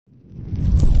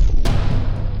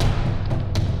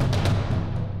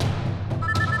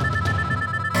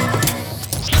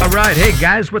right. Hey,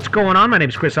 guys, what's going on? My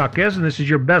name's Chris Hawkes, and this is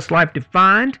Your Best Life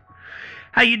Defined.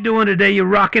 How you doing today? You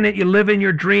rocking it? You living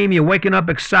your dream? You waking up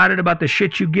excited about the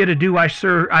shit you get to do? I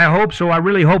hope so. I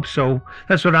really hope so.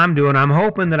 That's what I'm doing. I'm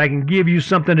hoping that I can give you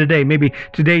something today. Maybe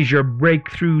today's your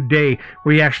breakthrough day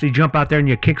where you actually jump out there and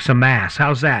you kick some ass.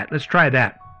 How's that? Let's try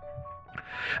that.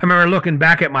 I remember looking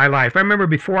back at my life. I remember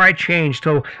before I changed,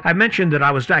 so I mentioned that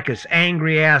I was like this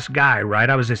angry-ass guy, right?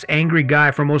 I was this angry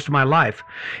guy for most of my life.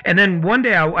 And then one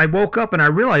day I woke up and I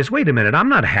realized, wait a minute, I'm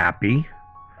not happy.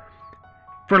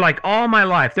 For like all my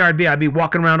life, there I'd be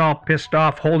walking around all pissed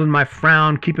off, holding my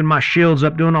frown, keeping my shields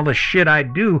up, doing all the shit I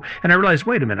do. And I realized,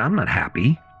 wait a minute, I'm not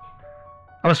happy.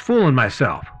 I was fooling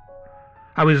myself.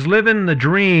 I was living the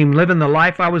dream, living the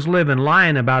life I was living,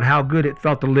 lying about how good it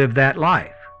felt to live that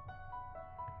life.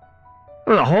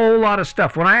 There was a whole lot of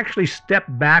stuff. When I actually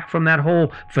stepped back from that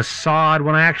whole facade,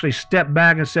 when I actually stepped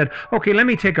back and said, okay, let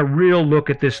me take a real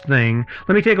look at this thing.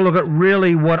 Let me take a look at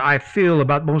really what I feel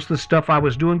about most of the stuff I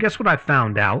was doing. Guess what I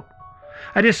found out?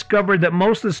 I discovered that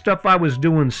most of the stuff I was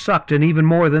doing sucked, and even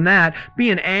more than that,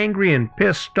 being angry and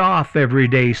pissed off every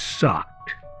day sucked.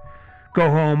 Go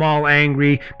home all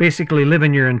angry, basically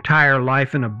living your entire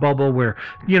life in a bubble where,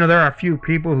 there are a few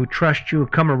people who trust you,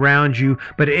 come around you,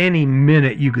 but any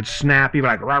minute you could snap, you'd be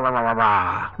like, rah, rah, rah, rah,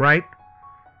 rah, right?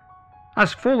 I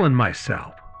was fooling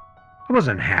myself. I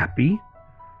wasn't happy.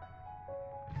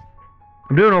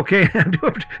 I'm doing okay. I'm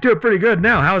doing pretty good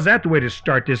now. How is that the way to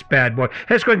start this bad boy?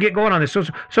 Let's go and get going on this.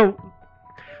 So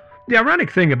the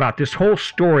ironic thing about this whole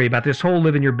story, about this whole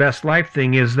living your best life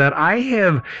thing, is that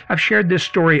I've shared this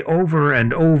story over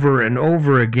and over and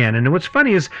over again. And what's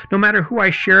funny is no matter who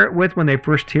I share it with, when they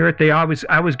first hear it, I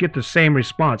always get the same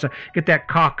response. I get that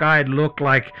cockeyed look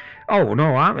like, oh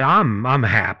no, I'm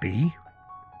happy.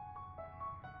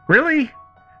 Really?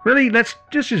 Let's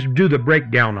just do the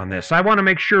breakdown on this. I want to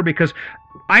make sure, because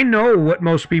I know what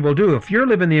most people do. If you're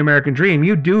living the American dream,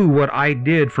 you do what I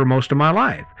did for most of my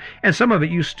life. And some of it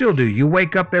you still do. You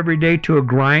wake up every day to a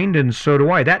grind, and so do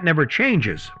I. That never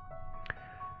changes.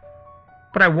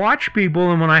 But I watch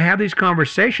people, and when I have these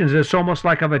conversations, it's almost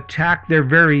like I've attacked their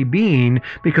very being,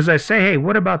 because I say, hey,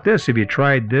 what about this? Have you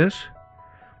tried this?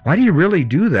 Why do you really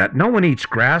do that? No one eats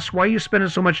grass. Why are you spending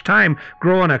so much time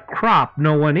growing a crop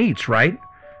no one eats, right?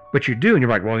 But you do, and you're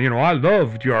like, well, I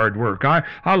love yard work.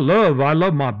 I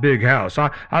love my big house.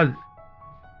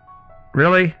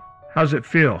 Really? How's it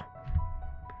feel?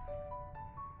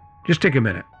 Just take a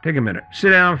minute. Sit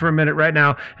down for a minute right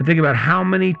now and think about how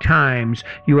many times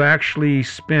you actually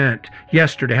spent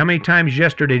yesterday. How many times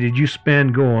yesterday did you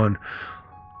spend going,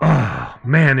 oh,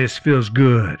 man, this feels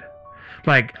good.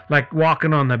 Like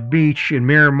walking on the beach in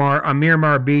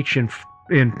Miramar Beach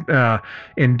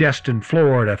in Destin,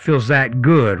 Florida, feels that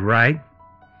good, right?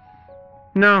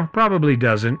 No, probably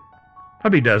doesn't.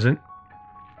 And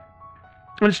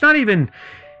it's not even,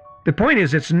 the point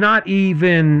is, it's not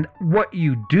even what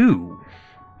you do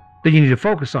that you need to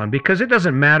focus on, because it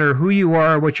doesn't matter who you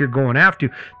are or what you're going after.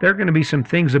 There are going to be some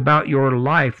things about your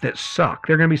life that suck.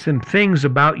 There are going to be some things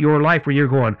about your life where you're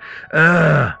going,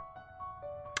 ugh.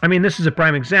 I mean, this is a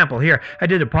prime example here. I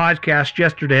did a podcast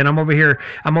yesterday, and I'm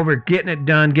over getting it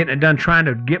done, trying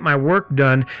to get my work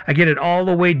done. I get it all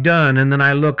the way done, and then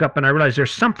I look up and I realize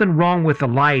there's something wrong with the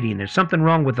lighting.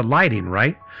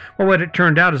 Right? Well, what it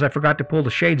turned out is I forgot to pull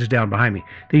the shades down behind me.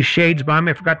 These shades behind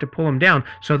me, I forgot to pull them down.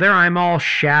 So there I'm all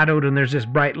shadowed, and there's this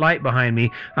bright light behind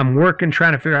me. I'm working,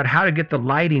 trying to figure out how to get the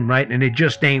lighting right, and it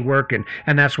just ain't working.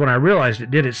 And that's when I realized it.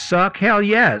 Did it suck? Hell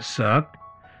yeah, it sucked.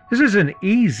 This isn't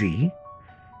easy.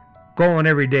 Going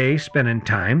every day, spending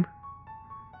time.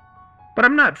 But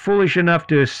I'm not foolish enough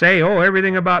to say, oh,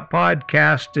 everything about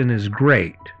podcasting is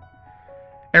great.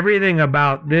 Everything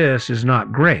about this is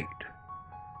not great.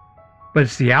 But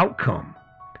it's the outcome.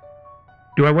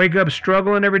 Do I wake up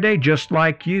struggling every day? Just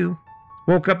like you.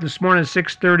 Woke up this morning at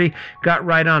 6:30, got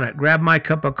right on it, grabbed my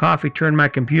cup of coffee, turned my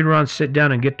computer on, sit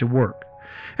down and get to work.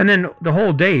 And then the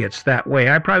whole day it's that way.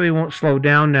 I probably won't slow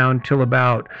down now until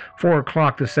about 4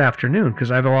 o'clock this afternoon, because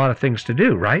I have a lot of things to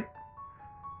do, right?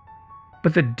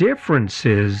 But the difference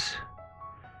is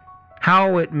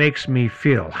how it makes me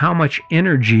feel, how much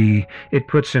energy it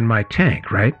puts in my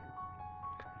tank, right?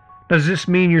 Does this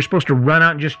mean you're supposed to run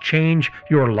out and just change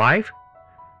your life?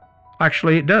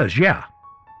 Actually, it does, yeah.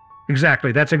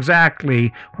 Exactly. That's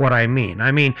exactly what I mean.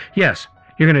 I mean, yes,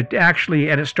 you're going to actually,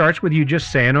 and it starts with you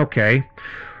just saying, okay,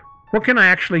 what can I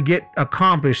actually get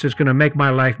accomplished that's going to make my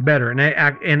life better and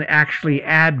actually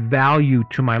add value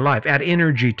to my life, add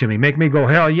energy to me, make me go,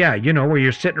 hell yeah, where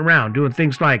you're sitting around doing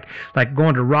things like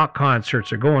going to rock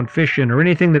concerts or going fishing or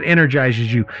anything that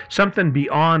energizes you, something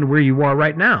beyond where you are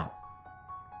right now.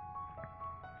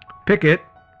 pick it,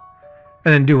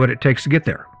 and then do what it takes to get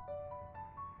there.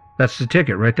 That's the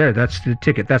ticket right there. That's the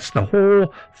ticket. That's the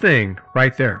whole thing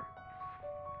right there.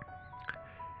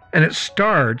 And it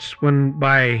starts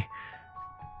by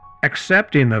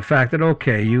accepting the fact that,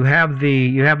 okay, you have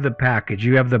the package,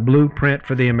 you have the blueprint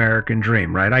for the American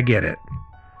dream, right? I get it.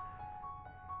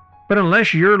 But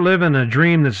unless you're living a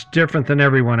dream that's different than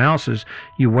everyone else's,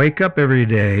 you wake up every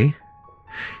day,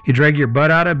 you drag your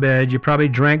butt out of bed, you probably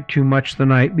drank too much the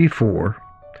night before.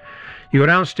 You go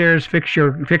downstairs, fix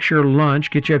your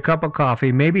lunch, get you a cup of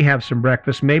coffee, maybe have some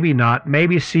breakfast, maybe not,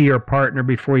 maybe see your partner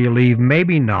before you leave,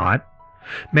 maybe not.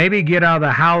 Maybe get out of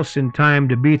the house in time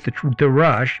to beat the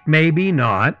rush. Maybe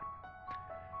not.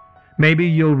 Maybe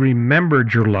you'll remember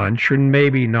your lunch, and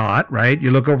maybe not, right?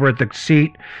 You look over at the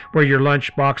seat where your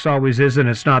lunch box always is, and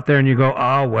it's not there, and you go,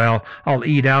 oh, well, I'll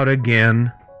eat out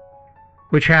again,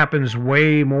 which happens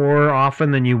way more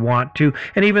often than you want to.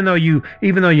 And even though you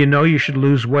know you should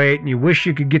lose weight, and you wish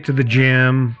you could get to the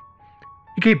gym,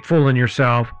 you keep fooling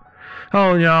yourself.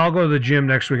 Oh, yeah, I'll go to the gym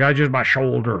next week. I just my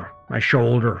shoulder.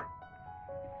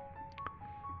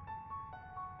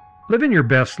 Living your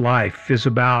best life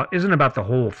isn't about the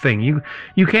whole thing.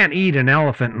 You can't eat an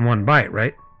elephant in one bite,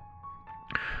 right?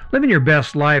 Living your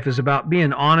best life is about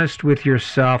being honest with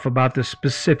yourself about the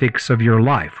specifics of your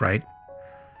life, right?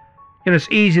 And it's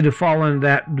easy to fall into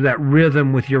that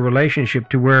rhythm with your relationship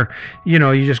to where, you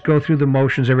just go through the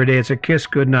motions every day. It's a kiss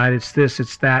goodnight, it's this,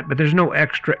 it's that, but there's no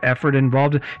extra effort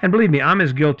involved. And believe me, I'm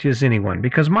as guilty as anyone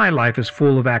because my life is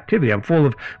full of activity. I'm full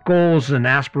of goals and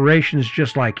aspirations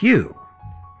just like you.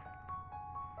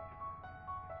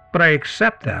 But I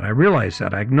accept that, I realize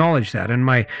that, I acknowledge that, and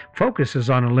my focus is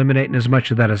on eliminating as much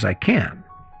of that as I can.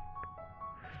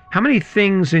 How many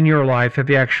things in your life have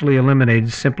you actually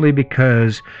eliminated simply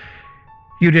because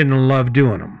you didn't love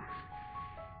doing them?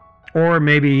 Or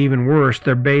maybe even worse,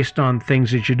 they're based on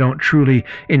things that you don't truly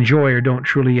enjoy or don't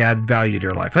truly add value to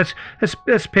your life.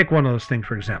 Let's pick one of those things,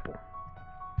 for example.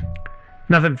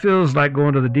 Nothing feels like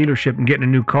going to the dealership and getting a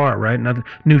new car, right? Another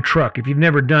new truck. If you've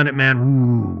never done it, man,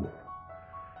 woo.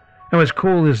 And what's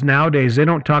cool is nowadays they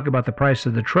don't talk about the price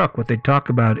of the truck. What they talk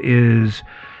about is,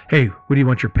 hey, what do you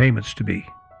want your payments to be?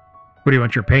 What do you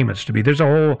want your payments to be? There's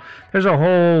a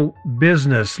whole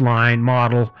business line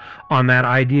model on that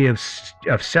idea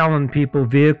of selling people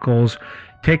vehicles,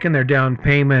 taking their down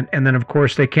payment, and then of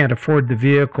course they can't afford the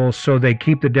vehicle, so they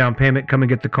keep the down payment, come and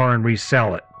get the car and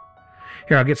resell it.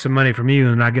 Here, I'll get some money from you,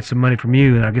 and I'll get some money from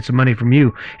you, and I'll get some money from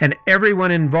you. And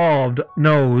everyone involved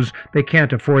knows they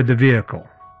can't afford the vehicle.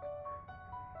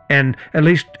 And at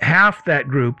least half that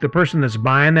group, the person that's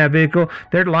buying that vehicle,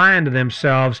 they're lying to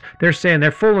themselves. They're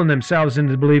fooling themselves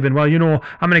into believing, well,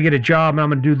 I'm going to get a job and I'm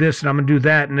going to do this and I'm going to do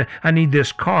that and I need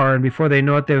this car. And before they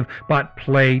know it, they've bought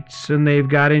plates and they've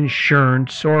got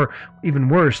insurance, or even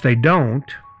worse, they don't.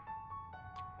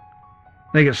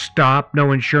 They get stopped,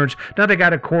 no insurance. Now they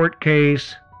got a court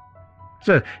case. It's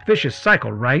a vicious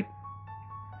cycle, right?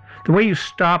 The way you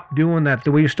stop doing that,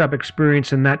 the way you stop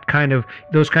experiencing those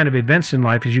kind of events in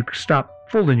life is you stop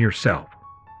fooling yourself.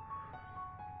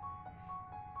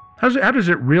 How does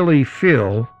it really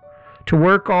feel to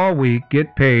work all week,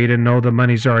 get paid, and know the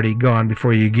money's already gone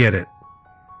before you get it?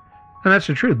 And that's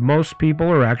the truth. Most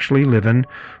people are actually living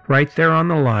right there on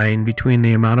the line between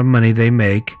the amount of money they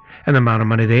make and the amount of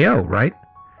money they owe, right?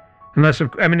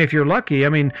 If you're lucky,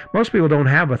 most people don't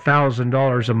have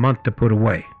 $1,000 a month to put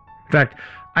away. In fact,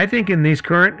 I think in these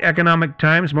current economic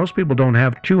times, most people don't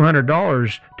have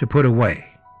 $200 to put away.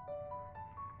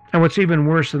 And what's even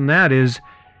worse than that is,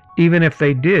 even if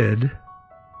they did,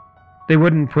 they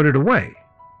wouldn't put it away.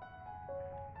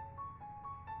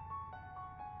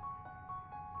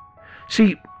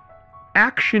 See,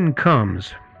 action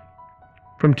comes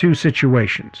from two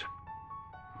situations.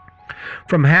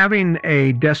 From having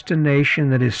a destination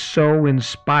that is so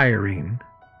inspiring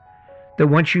that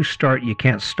once you start, you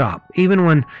can't stop, even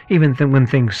when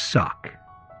things suck.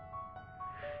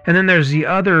 And then there's the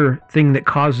other thing that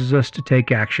causes us to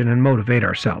take action and motivate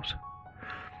ourselves.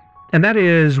 And that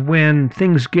is when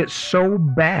things get so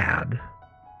bad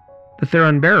that they're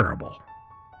unbearable.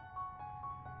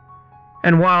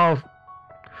 And while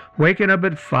waking up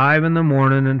at 5 in the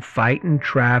morning and fighting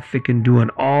traffic and doing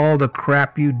all the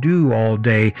crap you do all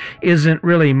day isn't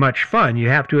really much fun, you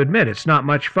have to admit it's not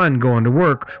much fun going to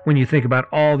work when you think about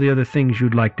all the other things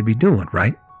you'd like to be doing,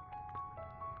 right?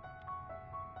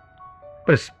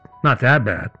 But it's not that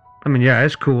bad. Yeah,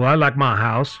 it's cool. I like my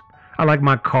house. I like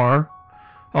my car.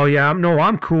 Oh yeah,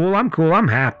 I'm cool. I'm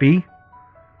happy.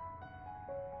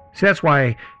 See, that's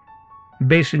why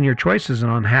basing your choices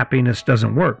on happiness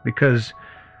doesn't work, because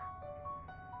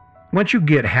Once you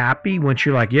get happy, once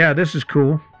you're like, yeah, this is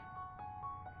cool,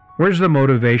 where's the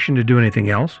motivation to do anything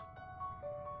else?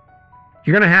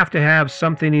 You're going to have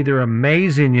something either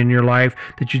amazing in your life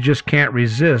that you just can't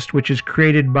resist, which is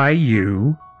created by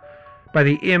you, by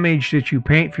the image that you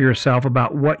paint for yourself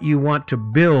about what you want to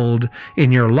build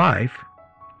in your life,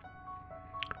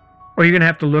 or you're going to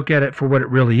have to look at it for what it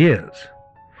really is.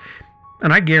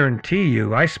 And I guarantee you,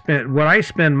 what I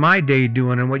spend my day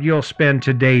doing and what you'll spend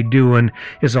today doing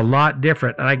is a lot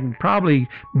different. And I can probably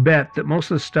bet that most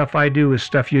of the stuff I do is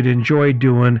stuff you'd enjoy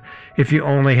doing if you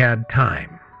only had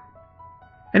time.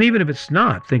 And even if it's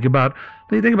not, think about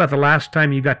the last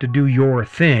time you got to do your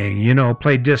thing,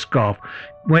 play disc golf,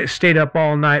 stayed up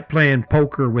all night playing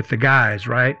poker with the guys,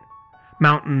 right?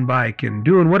 Mountain biking,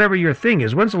 doing whatever your thing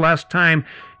is. When's the last time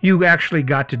you actually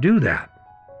got to do that?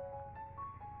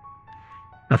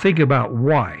 Now think about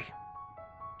why.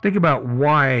 Think about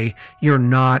why you're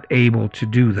not able to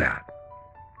do that.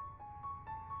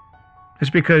 It's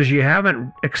because you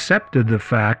haven't accepted the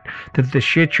fact that the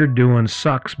shit you're doing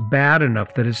sucks bad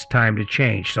enough that it's time to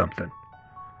change something.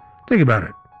 Think about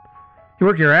it. You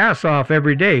work your ass off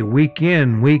every day, week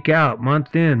in, week out,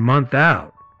 month in, month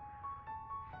out.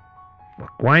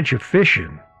 Why aren't you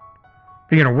fishing?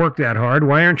 You're going to work that hard.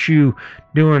 Why aren't you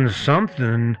doing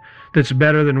something that's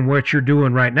better than what you're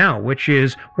doing right now, which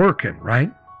is working, right?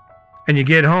 And you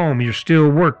get home, you're still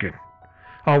working.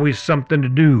 Always something to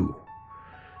do.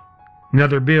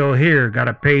 Another bill here, got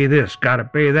to pay this, got to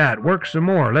pay that. Work some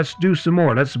more, let's do some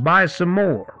more, let's buy some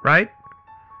more, right?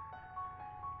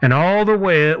 And all the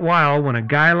while, when a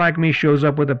guy like me shows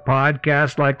up with a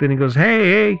podcast like that, he goes,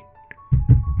 hey,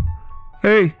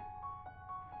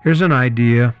 here's an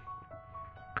idea.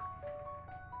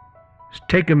 Just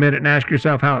take a minute and ask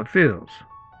yourself how it feels.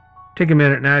 Take a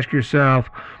minute and ask yourself,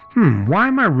 why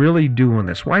am I really doing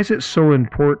this? Why is it so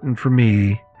important for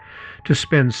me to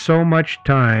spend so much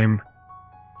time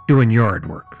doing yard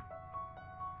work?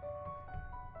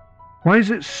 Why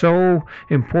is it so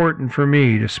important for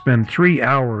me to spend 3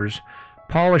 hours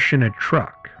polishing a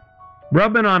truck,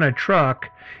 rubbing on a truck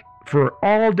for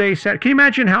all day? Can you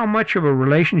imagine how much of a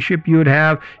relationship you would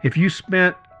have if you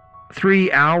spent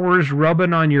 3 hours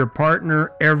rubbing on your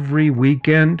partner every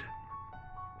weekend?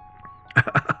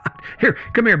 Here,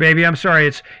 come here, baby. I'm sorry.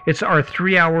 It's our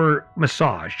 3-hour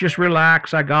massage. Just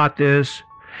relax. I got this.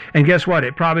 And guess what?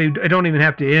 It don't even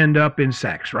have to end up in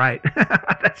sex, right?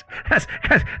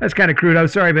 that's kind of crude. I'm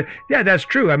sorry, but yeah, that's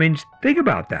true. I mean, think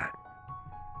about that.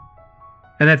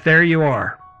 And that there you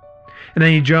are. And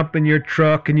then you jump in your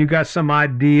truck and you got some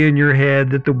idea in your head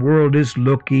that the world is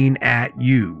looking at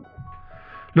you.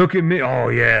 Look at me. Oh,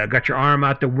 yeah. Got your arm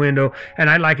out the window. And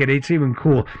I like it. It's even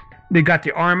cool. They got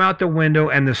the arm out the window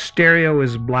and the stereo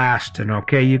is blasting,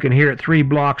 okay? You can hear it 3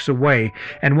 blocks away.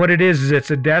 And what it is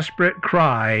it's a desperate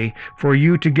cry for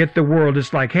you to get the world.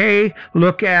 It's like, hey,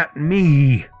 look at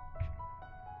me.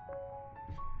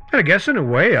 And I guess in a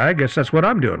way, that's what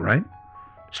I'm doing, right?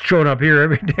 Showing up here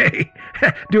every day,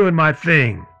 doing my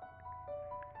thing.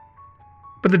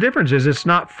 But the difference is it's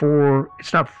not for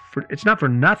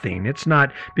nothing. It's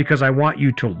not because I want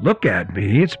you to look at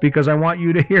me. It's because I want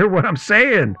you to hear what I'm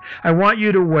saying. I want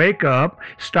you to wake up,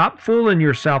 stop fooling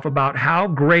yourself about how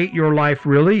great your life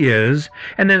really is,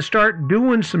 and then start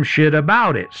doing some shit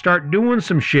about it. Start doing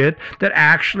some shit that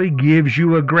actually gives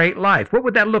you a great life. What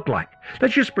would that look like?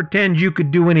 Let's just pretend you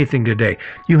could do anything today.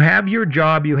 You have your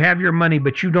job, you have your money,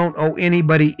 but you don't owe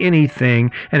anybody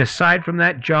anything. And aside from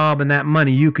that job and that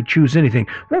money, you could choose anything.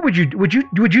 What would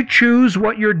you choose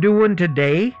what you're doing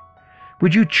today?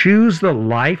 Would you choose the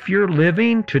life you're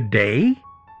living today?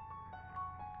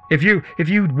 If you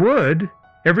would,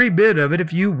 every bit of it,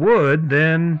 if you would,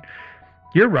 then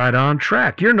you're right on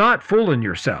track. You're not fooling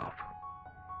yourself.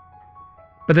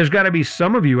 But there's got to be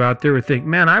some of you out there who think,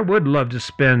 man, I would love to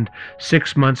spend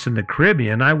 6 months in the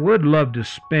Caribbean. I would love to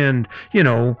spend,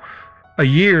 a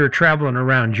year traveling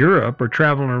around Europe or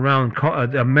traveling around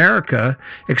America,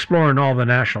 exploring all the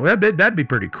national. That'd be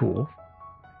pretty cool.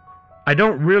 I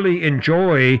don't really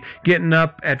enjoy getting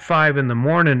up at 5 in the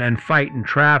morning and fighting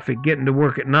traffic, getting to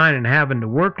work at 9 and having to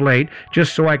work late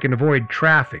just so I can avoid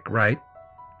traffic, right?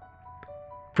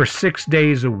 For 6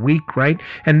 days a week, right?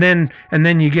 And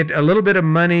then you get a little bit of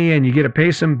money and you get to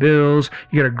pay some bills.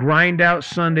 You got to grind out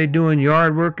Sunday doing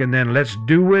yard work and then let's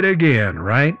do it again,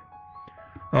 right?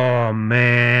 Oh,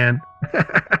 man.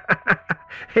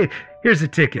 Hey, here's the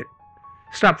ticket.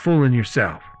 Stop fooling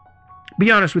yourself.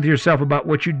 Be honest with yourself about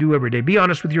what you do every day. Be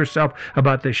honest with yourself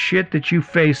about the shit that you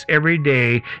face every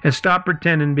day and stop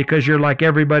pretending because you're like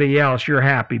everybody else, you're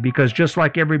happy. Because just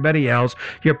like everybody else,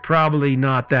 you're probably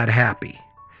not that happy.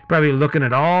 probably looking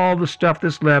at all the stuff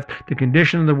that's left, the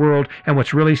condition of the world, and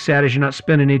what's really sad is you're not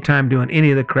spending any time doing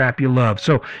any of the crap you love.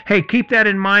 So, hey, keep that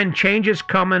in mind. Change is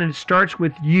coming, and it starts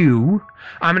with you.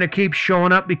 I'm going to keep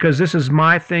showing up because this is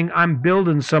my thing. I'm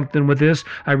building something with this.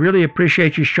 I really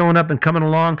appreciate you showing up and coming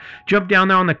along. Jump down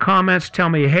there in the comments. Tell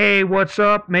me, hey, what's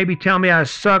up? Maybe tell me I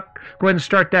suck. Go ahead and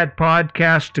start that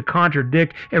podcast to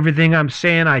contradict everything I'm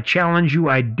saying. I challenge you.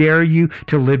 I dare you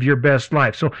to live your best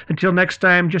life. So until next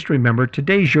time, just remember,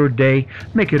 today's your day.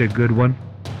 Make it a good one.